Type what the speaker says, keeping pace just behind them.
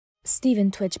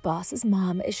Steven tWitch boss's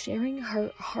mom is sharing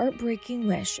her heartbreaking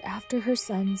wish after her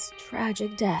son's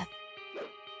tragic death.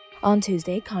 On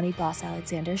Tuesday, Connie Boss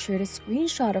Alexander shared a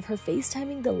screenshot of her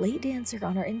FaceTiming the late dancer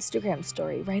on her Instagram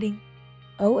story, writing,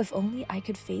 "Oh, if only I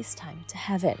could FaceTime to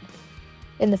heaven."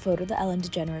 In the photo, the Ellen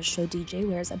DeGeneres Show DJ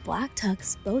wears a black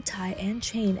tux, bow tie, and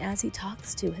chain as he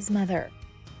talks to his mother.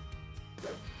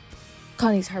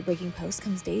 Connie's heartbreaking post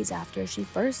comes days after she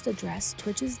first addressed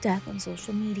Twitch's death on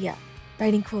social media,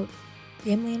 writing, quote,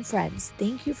 "Family and friends,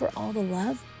 thank you for all the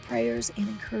love, prayers, and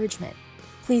encouragement.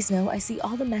 Please know I see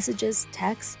all the messages,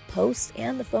 texts, posts,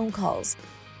 and the phone calls.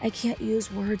 I can't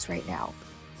use words right now.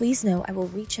 Please know I will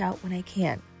reach out when I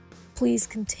can. Please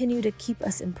continue to keep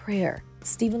us in prayer.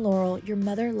 Stephen Laurel, your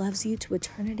mother loves you to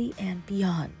eternity and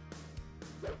beyond."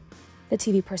 The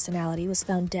TV personality was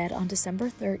found dead on December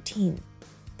 13th.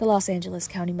 The Los Angeles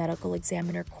County Medical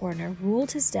Examiner coroner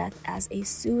ruled his death as a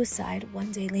suicide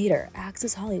 1 day later,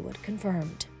 Access Hollywood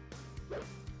confirmed.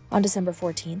 On December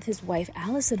 14th, his wife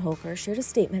Allison Holker shared a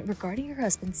statement regarding her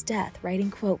husband's death,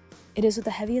 writing, quote, "It is with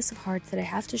the heaviest of hearts that I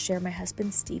have to share my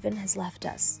husband Stephen has left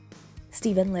us.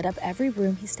 Stephen lit up every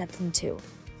room he stepped into.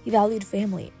 He valued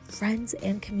family, friends,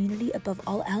 and community above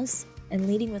all else, and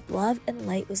leading with love and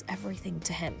light was everything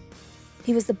to him.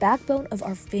 He was the backbone of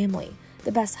our family,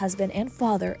 the best husband and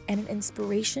father, and an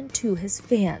inspiration to his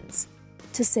fans.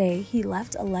 To say he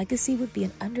left a legacy would be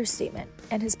an understatement,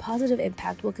 and his positive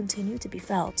impact will continue to be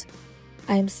felt.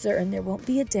 I am certain there won't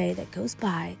be a day that goes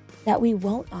by that we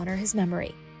won't honor his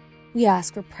memory. We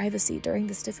ask for privacy during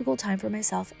this difficult time for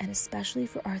myself and especially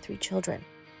for our 3 children."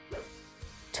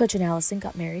 Twitter and Allison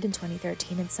got married in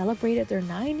 2013 and celebrated their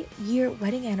 9-year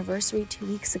wedding anniversary 2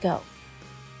 weeks ago.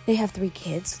 They have 3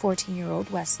 kids, 14-year-old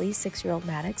Wesley, 6-year-old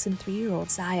Maddox, and 3-year-old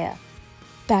Zaya.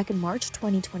 Back in March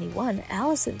 2021,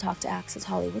 Allison talked to Access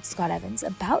Hollywood's Scott Evans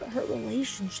about her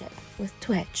relationship with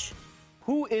Twitch.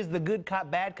 Who is the good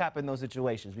cop, bad cop in those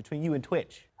situations between you and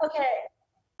Twitch? Okay,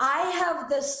 I have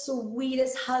the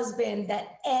sweetest husband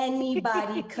that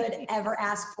anybody could ever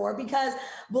ask for because,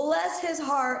 bless his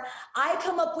heart, I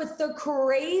come up with the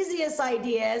craziest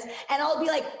ideas and I'll be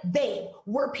like, "Babe,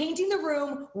 we're painting the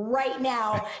room right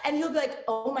now." And he'll be like,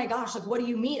 "Oh my gosh, like, what do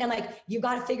you mean?" I'm like, "You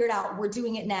got to figure it out. We're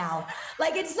doing it now."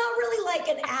 Like, it's not really like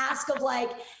an ask of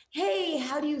like, "Hey,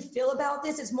 how do you feel about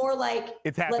this?" It's more like,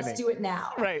 It's happening. "Let's do it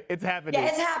now." Right, it's happening. Yeah,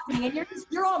 it's happening, and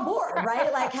you're on board,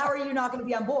 right? Like, how are you not going to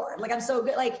be on board? Like, I'm so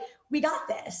good. Like, we got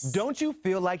this. Don't you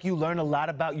feel like you learn a lot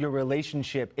about your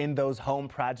relationship in those home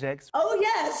projects? Oh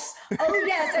yes, oh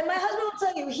yes. And my husband will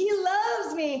tell you, he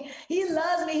loves me. He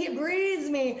loves me. He breathes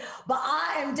me. But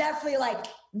I am definitely like,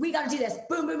 we got to do this.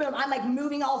 Boom, boom, boom. I'm like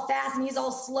moving all fast and he's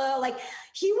all slow. Like,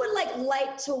 he would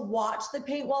like to watch the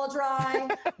paint wall dry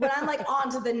when I'm like on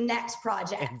to the next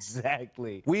project.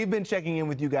 Exactly. We've been checking in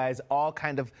with you guys all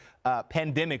kind of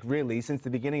pandemic really since the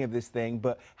beginning of this thing,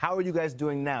 but how are you guys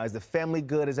doing now? Is the family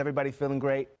good? Is everybody feeling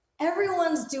great?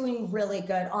 Everyone's doing really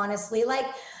good, honestly. Like,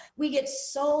 we get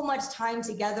so much time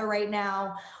together right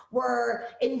now. We're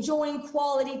enjoying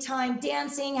quality time,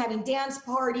 dancing, having dance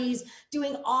parties,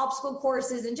 doing obstacle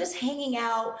courses, and just hanging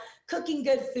out, cooking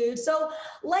good food. So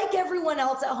like everyone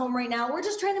else at home right now, we're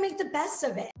just trying to make the best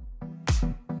of it.